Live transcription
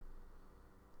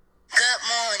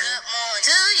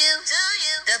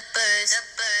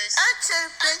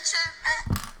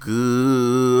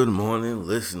Good morning,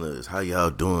 listeners. How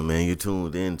y'all doing, man? You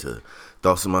tuned in to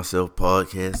Thoughts of Myself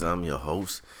podcast. I'm your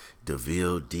host,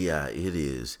 DeVille D.I. It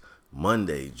is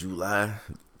Monday, July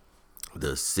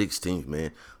the 16th,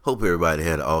 man. Hope everybody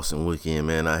had an awesome weekend,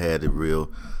 man. I had a real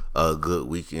good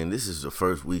weekend. This is the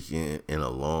first weekend in a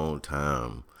long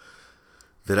time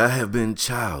that I have been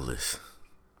childless.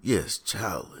 Yes,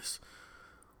 childless.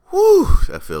 Whew,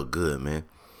 that felt good, man.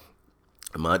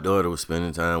 My daughter was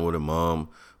spending time with her mom.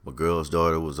 My girl's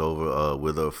daughter was over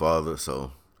with her father,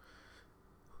 so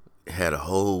had a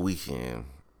whole weekend,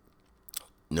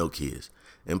 no kids,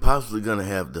 and possibly gonna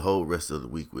have the whole rest of the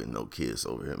week with no kids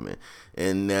over here, man.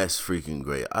 And that's freaking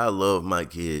great. I love my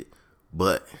kid,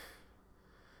 but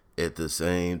at the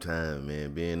same time,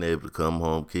 man, being able to come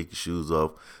home, kick your shoes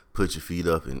off, put your feet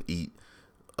up, and eat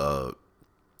uh,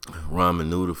 ramen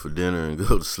noodle for dinner and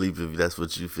go to sleep if that's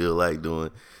what you feel like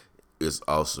doing, it's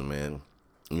awesome, man.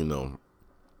 You know.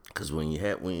 Because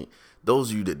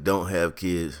those of you that don't have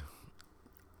kids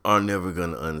are never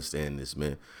going to understand this,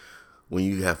 man. When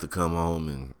you have to come home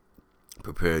and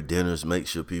prepare dinners, make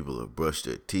sure people have brushed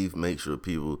their teeth, make sure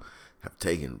people have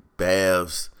taken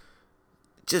baths,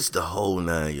 just the whole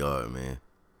 9 yards, man.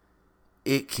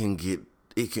 It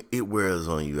wears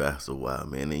on you after a while,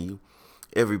 man. And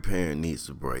every parent needs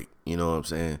a break, you know what I'm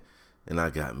saying? And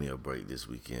I got me a break this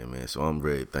weekend, man. So I'm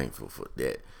very thankful for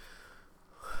that.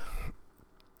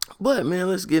 But, man,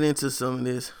 let's get into some of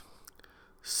this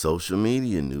social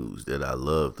media news that I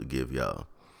love to give y'all.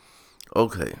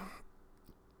 Okay.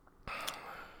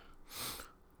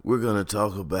 We're going to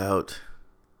talk about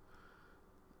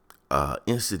an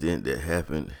incident that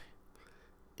happened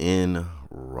in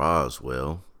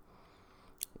Roswell.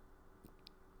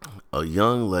 A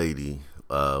young lady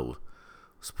was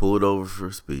pulled over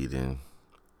for speeding,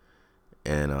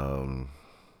 and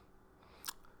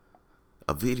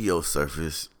a video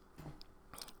surfaced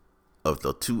of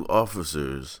the two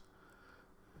officers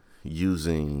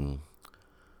using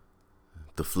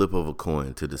the flip of a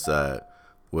coin to decide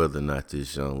whether or not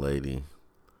this young lady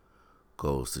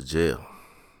goes to jail.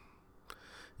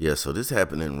 Yeah, so this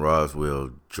happened in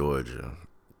Roswell, Georgia.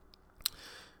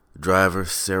 Driver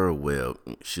Sarah Webb,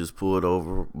 she was pulled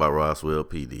over by Roswell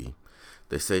PD.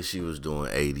 They say she was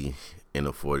doing 80 in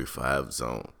a 45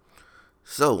 zone.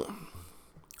 So,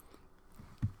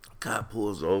 cop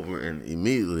pulls over and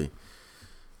immediately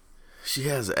she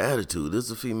has an attitude. This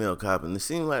is a female cop, and it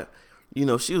seemed like,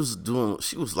 she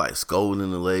was like scolding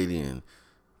the lady and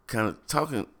kind of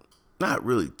talking, not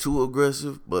really too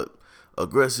aggressive, but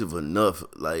aggressive enough.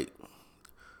 Like,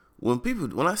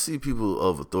 when I see people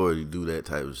of authority do that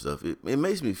type of stuff, it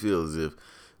makes me feel as if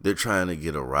they're trying to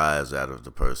get a rise out of the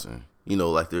person.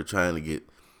 Like they're trying to get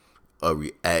a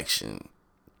reaction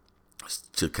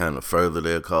to kind of further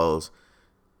their cause.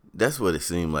 That's what it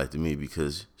seemed like to me,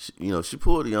 because she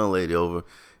pulled the young lady over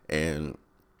and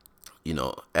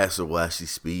asked her why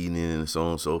she's speeding and so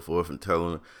on and so forth, and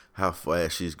telling her how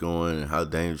fast she's going and how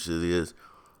dangerous it is.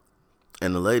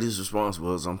 And the lady's response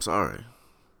was, "I'm sorry."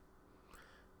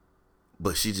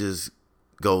 But she just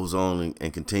goes on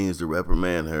and continues to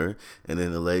reprimand her, and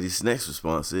then the lady's next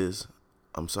response is,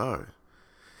 "I'm sorry."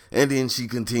 And then she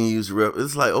continues to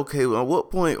it's like, okay, well, at what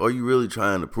point are you really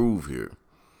trying to prove here?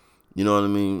 You know what I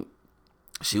mean?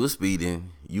 She was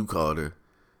speeding. You caught her.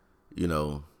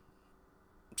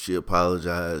 She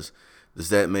apologized. Does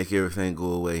that make everything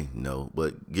go away? No.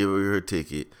 But give her her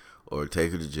ticket or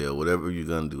take her to jail. Whatever you're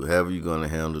going to do. However you're going to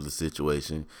handle the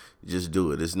situation, just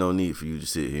do it. There's no need for you to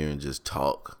sit here and just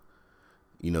talk.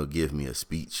 Give me a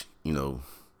speech.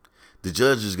 The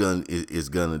judge is gonna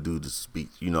do the speech.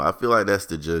 I feel like that's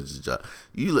the judge's job.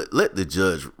 You let the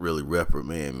judge really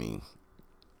reprimand me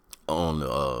on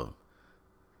the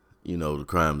the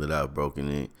crime that I've broken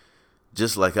in.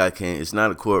 Just like I can't. It's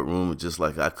not a courtroom. Just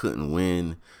like I couldn't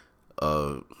win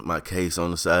my case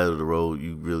on the side of the road,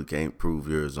 you really can't prove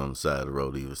yours on the side of the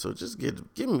road either. So just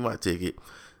give me my ticket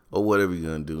or whatever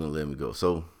you're gonna do and let me go.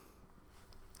 So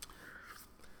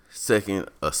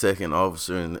a second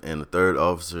officer and a third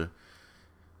officer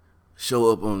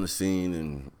show up on the scene,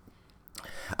 and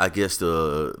I guess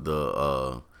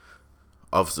the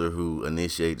officer who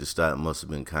initiated the stop must have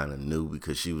been kind of new,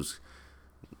 because she was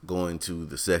going to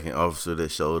the second officer that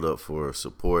showed up for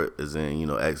support, as in,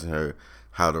 asking her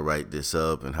how to write this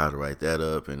up and how to write that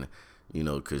up, and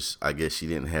because I guess she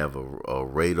didn't have a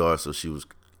radar, so she was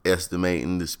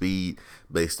estimating the speed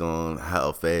based on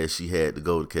how fast she had to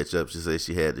go to catch up. She said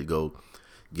she had to go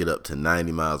get up to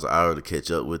 90 miles an hour to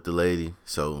catch up with the lady.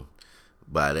 So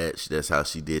by that's how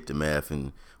she did the math,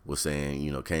 and was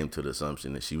saying, came to the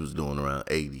assumption that she was doing around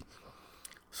 80.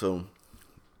 So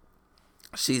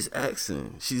She's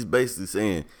basically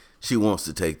saying she wants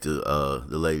to take the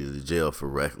lady to jail for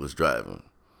reckless driving.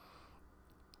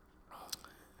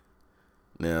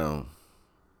 Now,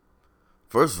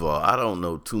 first of all, I don't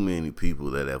know too many people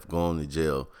that have gone to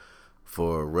jail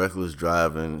for reckless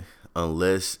driving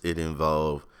unless it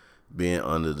involved being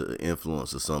under the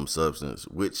influence of some substance,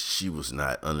 which she was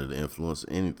not under the influence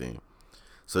of anything.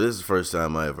 So this is the first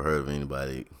time I ever heard of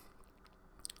anybody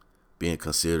being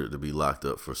considered to be locked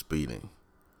up for speeding.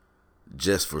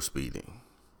 Just for speeding.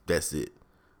 That's it.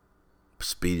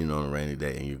 Speeding on a rainy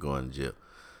day and you're going to jail.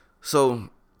 So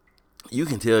you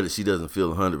can tell that she doesn't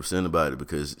feel 100% about it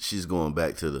because she's going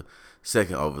back to the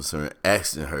second officer and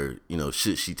asking her,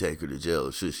 should she take her to jail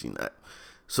or should she not?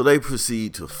 So they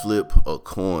proceed to flip a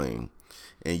coin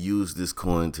and use this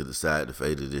coin to decide the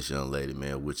fate of this young lady,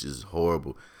 man, which is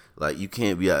horrible. Like, you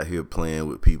can't be out here playing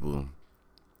with people's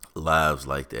lives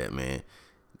like that, man.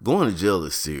 Going to jail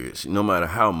is serious. No matter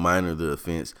how minor the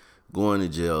offense, going to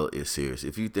jail is serious.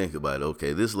 If you think about it,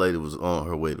 okay, this lady was on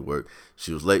her way to work.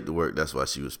 She was late to work. That's why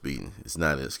she was speeding. It's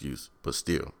not an excuse, but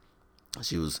still,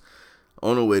 she was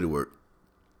on her way to work.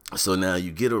 So now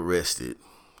you get arrested.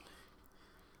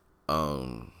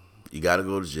 You got to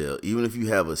go to jail. Even if you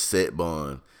have a set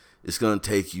bond, it's going to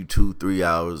take you 2-3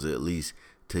 hours at least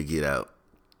to get out.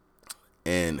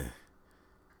 And,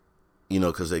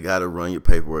 because they got to run your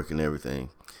paperwork and everything.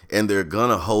 And they're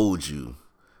going to hold you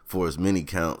for as many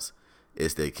counts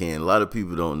as they can. A lot of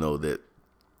people don't know that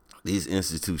these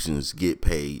institutions get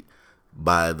paid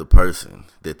by the person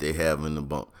that they have in the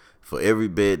bunk. For every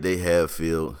bed they have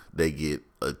filled, they get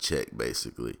a check,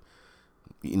 basically.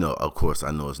 Of course, I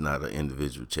know it's not an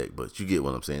individual check, but you get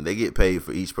what I'm saying. They get paid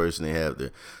for each person they have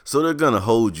there. So they're going to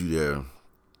hold you there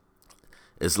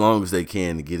as long as they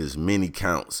can to get as many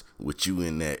counts with you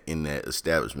in that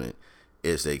establishment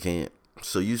as they can.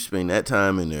 So you spend that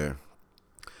time in there,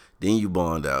 then you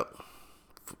bond out.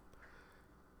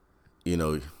 You're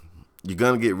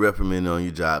going to get reprimanded on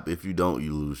your job. If you don't,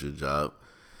 you lose your job.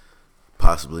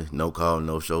 Possibly no call,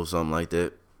 no show, something like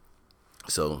that.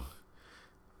 So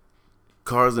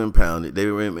cars impounded. They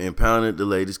impounded the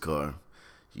lady's car.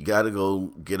 You got to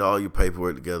go get all your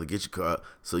paperwork together, get your car.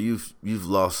 So you've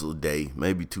lost a day,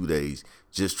 maybe 2 days,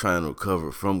 just trying to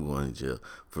recover from going to jail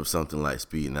from something like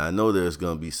speeding. Now, I know there's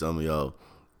going to be some of y'all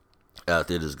out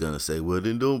there that's going to say, well,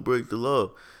 then don't break the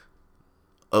law.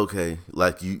 Okay,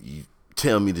 like you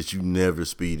tell me that you never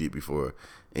speeded before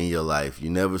in your life. You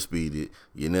never speeded.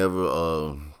 You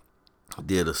never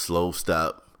did a slow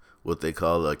stop, what they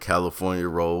call a California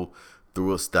roll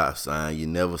through a stop sign. You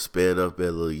never sped up at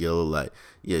a little yellow light.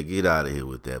 Yeah, get out of here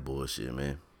with that bullshit,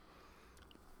 man.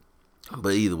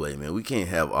 But either way, man, we can't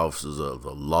have officers of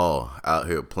the law out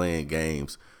here playing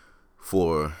games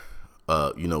for,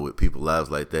 with people's lives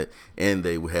like that. And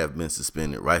they have been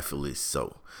suspended, rightfully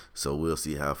so. So we'll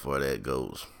see how far that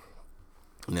goes.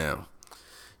 Now,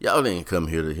 y'all didn't come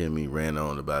here to hear me rant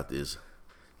on about this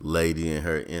lady and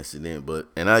her incident,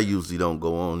 and I usually don't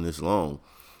go on this long,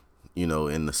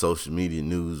 in the social media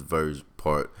news version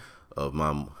part of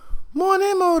my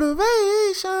morning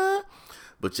motivation.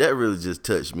 But that really just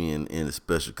touched me in a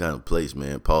special kind of place,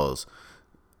 man. Pause.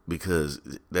 Because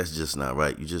that's just not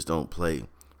right. You just don't play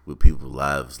with people's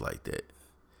lives like that.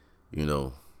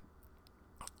 You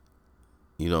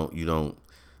don't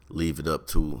leave it up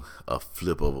to a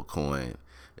flip of a coin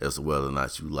as to whether or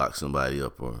not you lock somebody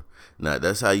up or not.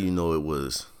 That's how you know it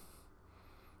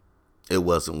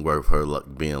wasn't worth her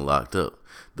being locked up.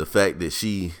 The fact that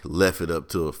she left it up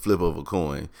to a flip of a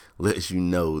coin lets you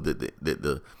know that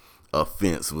the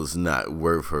offense was not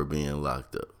worth her being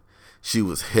locked up. She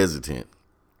was hesitant.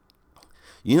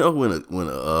 If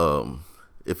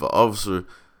an officer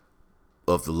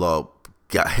of the law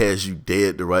has you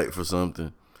dead to right for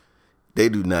something, they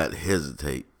do not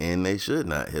hesitate, and they should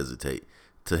not hesitate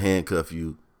to handcuff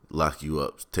you, lock you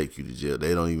up, take you to jail.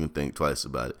 They don't even think twice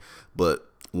about it. But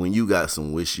when you got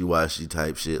some wishy-washy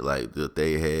type shit like that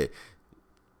they had,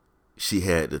 she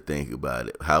had to think about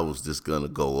it. How was this going to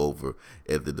go over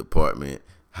at the department?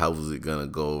 How was it going to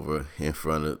go over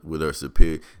with her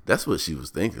superior? That's what she was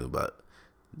thinking about.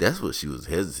 That's what she was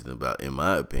hesitant about, in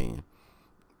my opinion.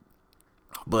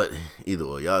 But either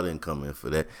way, y'all didn't come in for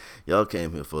that. Y'all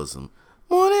came here for some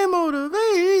morning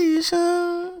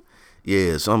motivation.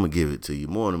 Yeah, so I'm going to give it to you.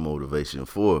 Morning motivation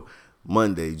for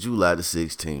Monday, July the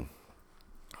 16th.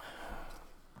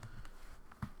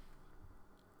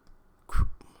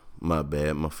 My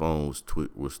bad, my phone was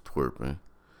twerping.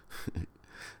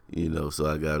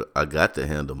 So I got to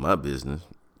handle my business.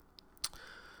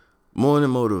 Morning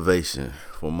motivation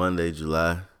for Monday,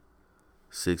 July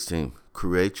 16th.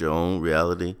 Create your own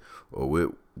reality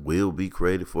or will be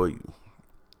created for you.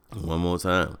 One more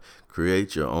time.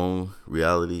 Create your own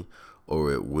reality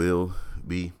or it will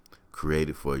be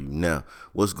created for you. Now,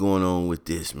 what's going on with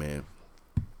this, man,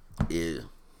 is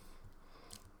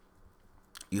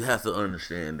you have to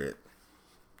understand that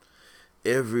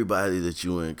everybody that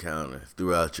you encounter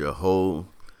throughout your whole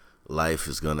life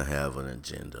is going to have an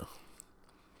agenda.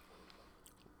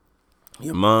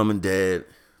 Your mom and dad,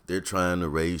 they're trying to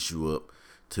raise you up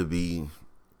to be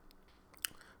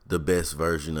the best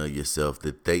version of yourself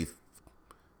that they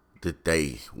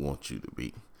want you to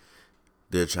be.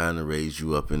 They're trying to raise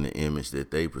you up in the image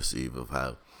that they perceive of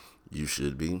how you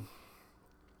should be.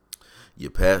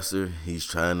 Your pastor, he's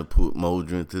trying to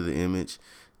mold you into the image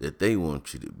that they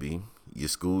want you to be. Your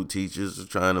school teachers are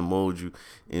trying to mold you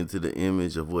into the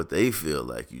image of what they feel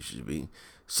like you should be.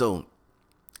 So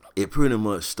it pretty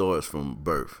much starts from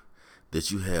birth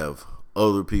that you have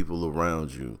other people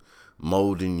around you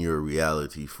molding your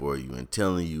reality for you and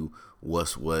telling you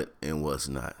what's what and what's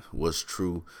not, what's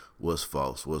true, what's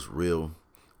false, what's real,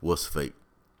 what's fake,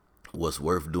 what's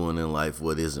worth doing in life,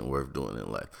 what isn't worth doing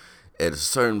in life. At a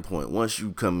certain point, once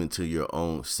you come into your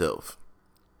own self,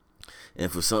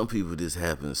 and for some people this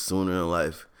happens sooner in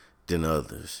life than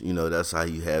others. You know, that's how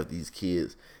you have these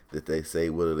kids that they say,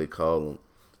 what do they call them?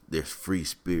 They're free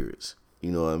spirits.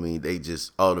 You know what I mean? They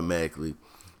just automatically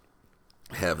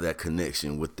have that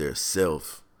connection with their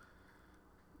self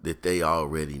that they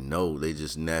already know. They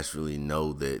just naturally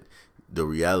know that the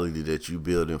reality that you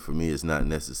building for me is not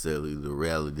necessarily the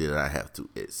reality that I have to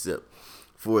accept.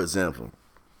 For example,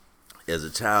 as a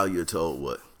child, you're told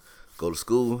what? Go to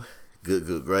school,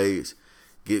 good grades,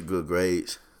 get good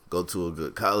grades, go to a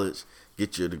good college,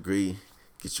 get your degree,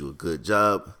 get you a good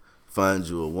job, find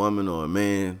you a woman or a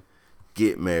man,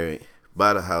 get married,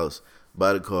 buy the house,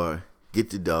 buy the car, get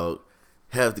the dog,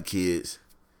 have the kids,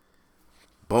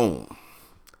 boom.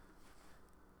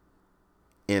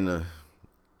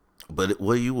 But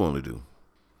what do you want to do?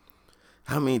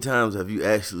 How many times have you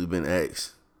actually been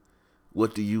asked,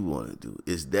 what do you want to do?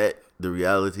 Is that the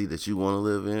reality that you want to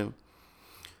live in?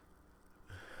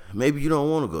 Maybe you don't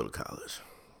want to go to college.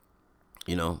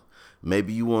 You know,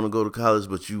 maybe you want to go to college,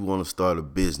 but you want to start a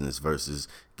business versus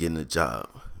getting a job.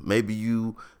 Maybe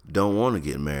you don't want to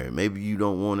get married. Maybe you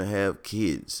don't want to have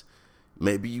kids.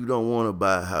 Maybe you don't want to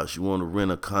buy a house. You want to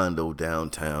rent a condo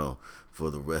downtown for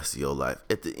the rest of your life.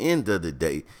 At the end of the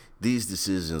day, these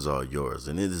decisions are yours,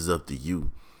 and it is up to you,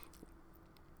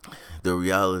 the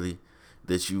reality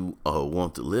that you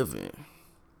want to live in.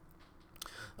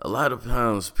 A lot of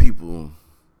times people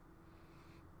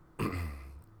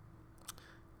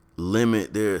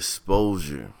limit their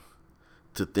exposure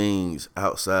to things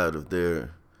outside of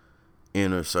their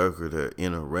inner circle, their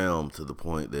inner realm, to the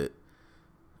point that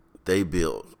they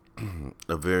build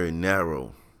a very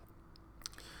narrow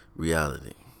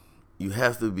reality. You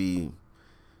have to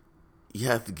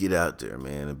get out there,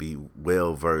 man, and be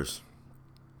well versed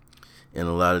in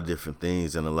a lot of different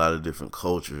things and a lot of different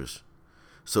cultures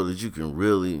so that you can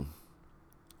really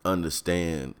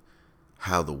understand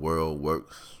how the world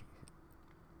works.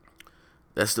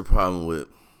 That's the problem with,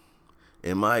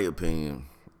 in my opinion,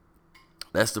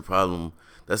 that's the problem.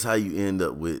 That's how you end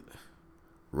up with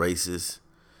racists.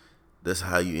 That's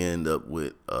how you end up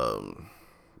with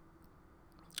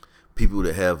people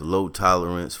that have low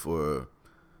tolerance for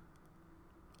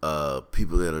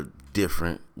people that are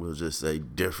different. We'll just say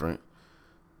different.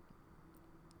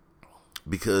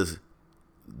 Because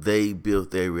they built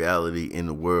their reality in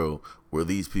the world where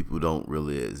these people don't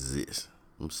really exist.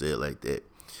 I'm saying it like that.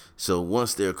 So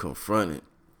once they're confronted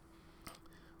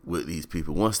with these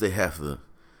people, once they have to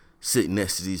sit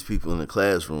next to these people in the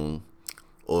classroom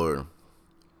or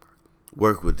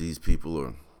work with these people,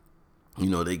 or, you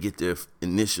know, they get their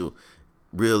initial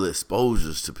real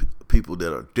exposures to people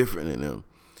that are different than them,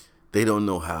 they don't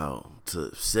know how to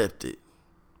accept it.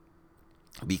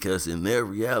 Because in their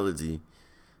reality,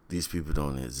 these people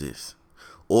don't exist.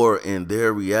 Or in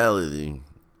their reality,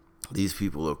 these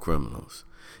people are criminals.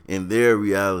 In their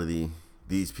reality,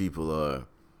 these people are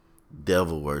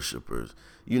devil worshipers.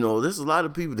 You know, there's a lot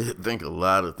of people that think a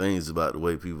lot of things about the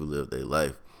way people live their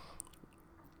life.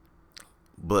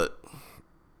 But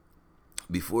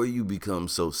before you become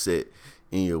so set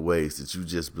in your ways that you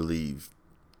just believe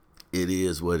it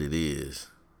is what it is,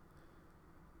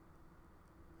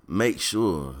 make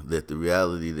sure that the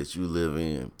reality that you live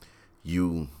in,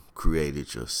 you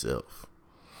created yourself.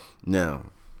 Now,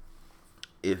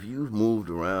 if you've moved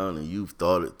around and you've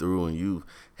thought it through and you've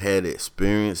had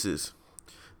experiences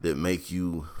that make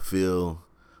you feel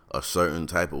a certain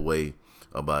type of way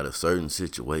about a certain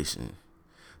situation,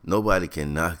 nobody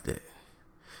can knock that.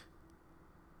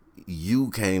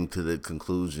 you came to the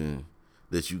conclusion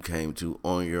that you came to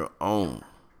on your own.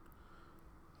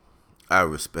 I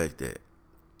respect that.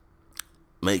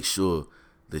 Make sure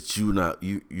that you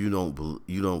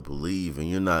don't believe and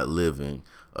you're not living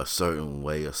a certain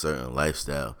way, a certain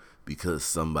lifestyle because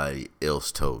somebody else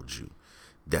told you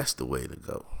that's the way to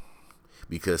go.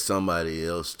 Because somebody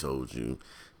else told you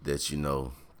that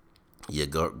you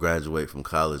graduate from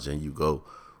college and you go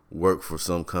work for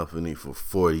some company for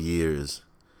 40 years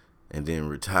and then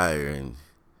retire and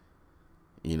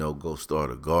go start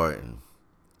a garden.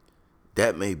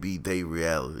 That may be their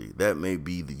reality. That may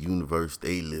be the universe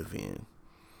they live in.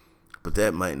 But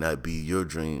that might not be your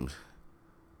dreams.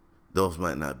 Those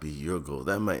might not be your goals.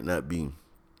 That might not be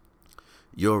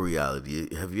your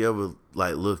reality. Have you ever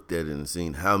looked at it and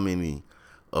seen how many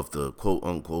of the quote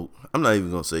unquote, I'm not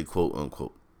even going to say quote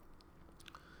unquote.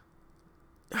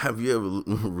 Have you ever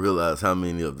realized how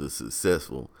many of the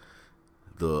successful,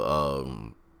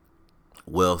 the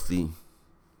wealthy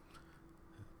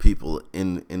people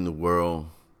in the world,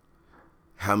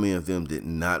 how many of them did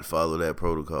not follow that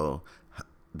protocol?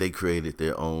 They created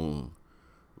their own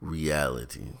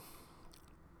reality.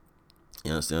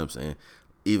 You understand what I'm saying?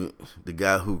 Even the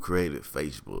guy who created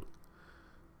Facebook,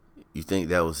 you think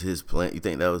that was his plan? You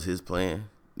think that was his plan?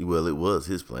 Well, it was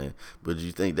his plan, but do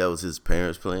you think that was his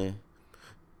parents' plan?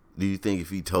 Do you think if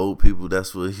he told people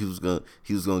that's what he was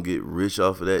gonna get rich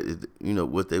off of that,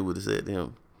 what they would have said to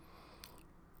him?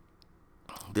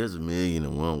 There's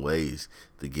 1,000,001 ways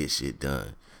to get shit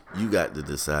done. You got to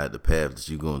decide the path that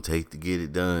you're gonna take to get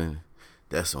it done.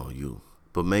 That's on you.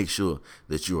 But make sure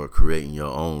that you are creating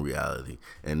your own reality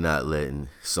and not letting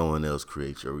someone else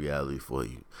create your reality for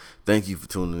you. Thank you for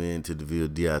tuning in to the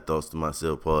DVLDI Thoughts to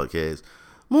Myself podcast.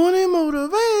 Morning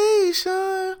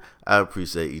motivation. I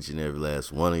appreciate each and every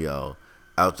last one of y'all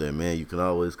out there, man. You can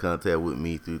always contact with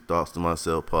me through Thoughts to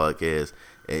Myself podcast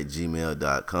at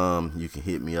gmail.com. You can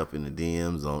hit me up in the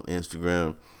DMs on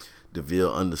Instagram,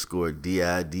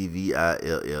 DeVille_DI,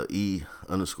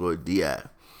 DVILLE_DI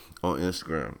on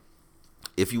Instagram.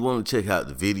 If you want to check out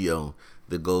the video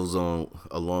that goes on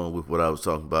along with what I was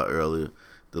talking about earlier,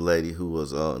 the lady who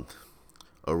was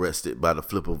arrested by the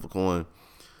flip of a coin,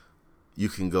 you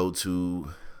can go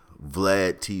to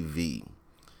Vlad TV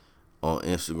on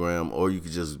Instagram, or you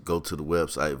can just go to the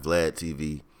website Vlad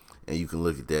TV and you can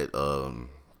look at that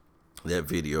that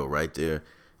video right there.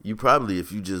 You probably,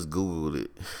 if you just Googled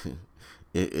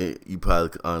it, you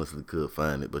probably honestly could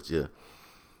find it. But yeah,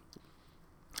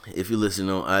 if you're listening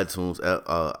on iTunes,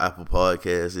 Apple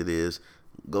Podcasts,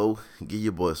 go give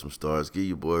your boy some stars, give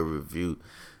your boy a review.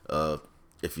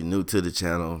 If you're new to the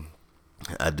channel,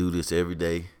 I do this every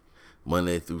day,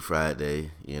 Monday through Friday,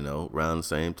 around the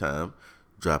same time,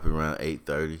 dropping around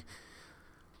 8:30.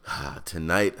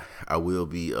 Tonight I will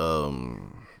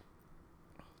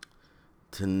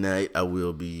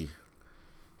be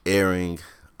airing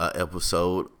an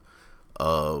episode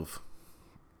of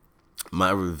my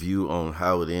review on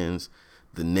How It Ends,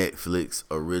 the Netflix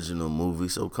original movie.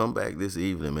 So come back this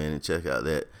evening, man, and check out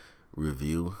that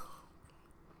review.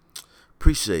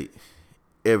 Appreciate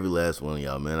every last one of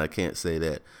y'all, man. I can't say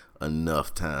that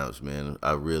enough times, man.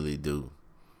 I really do.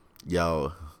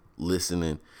 Y'all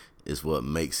listening is what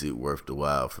makes it worth the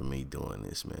while for me doing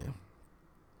this, man.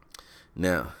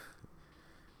 Now,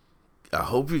 I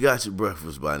hope you got your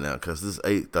breakfast by now, because it's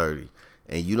 8:30.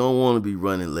 And you don't want to be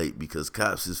running late because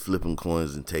cops is flipping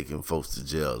coins and taking folks to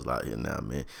jails out here now,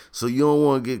 man. So you don't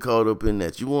want to get caught up in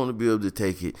that. You want to be able to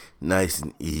take it nice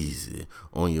and easy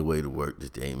on your way to work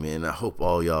today, man. I hope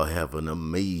all y'all have an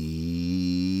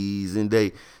amazing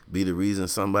day. Be the reason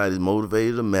somebody's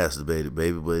motivated or masturbated,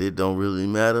 baby. But it don't really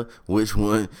matter which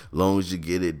one, long as you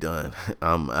get it done.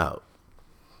 I'm out.